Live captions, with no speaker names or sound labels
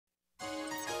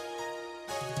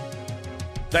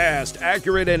Fast,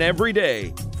 accurate, and every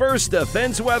day. First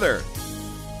Defense Weather.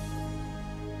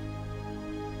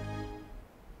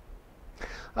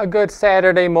 A good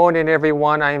Saturday morning,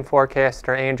 everyone. I am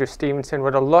forecaster Andrew Stevenson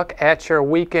with a look at your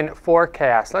weekend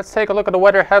forecast. Let's take a look at the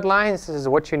weather headlines. This is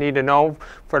what you need to know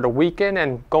for the weekend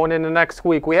and going into next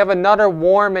week. We have another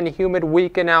warm and humid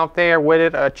weekend out there with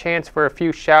it, a chance for a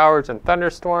few showers and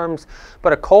thunderstorms.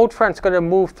 But a cold front's going to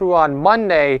move through on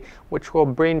Monday, which will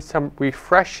bring some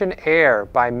refreshing air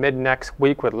by mid next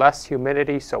week with less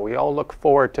humidity, so we all look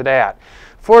forward to that.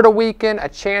 For the weekend, a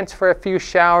chance for a few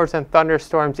showers and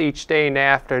thunderstorms each day in the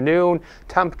afternoon.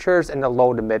 Temperatures in the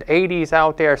low to mid 80s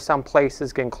out there. Some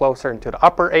places getting closer into the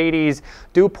upper 80s.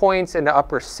 Dew points in the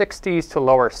upper 60s to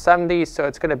lower 70s. So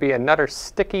it's going to be another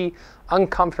sticky,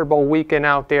 uncomfortable weekend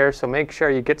out there. So make sure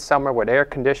you get somewhere with air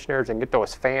conditioners and get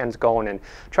those fans going and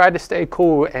try to stay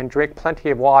cool and drink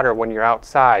plenty of water when you're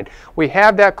outside. We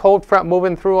have that cold front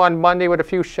moving through on Monday with a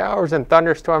few showers and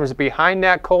thunderstorms behind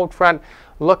that cold front.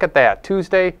 Look at that.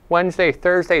 Tuesday, Wednesday,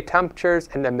 Thursday, temperatures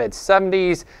in the mid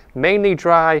 70s, mainly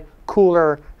dry,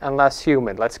 cooler, and less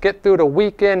humid. Let's get through the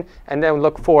weekend and then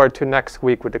look forward to next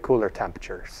week with the cooler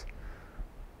temperatures.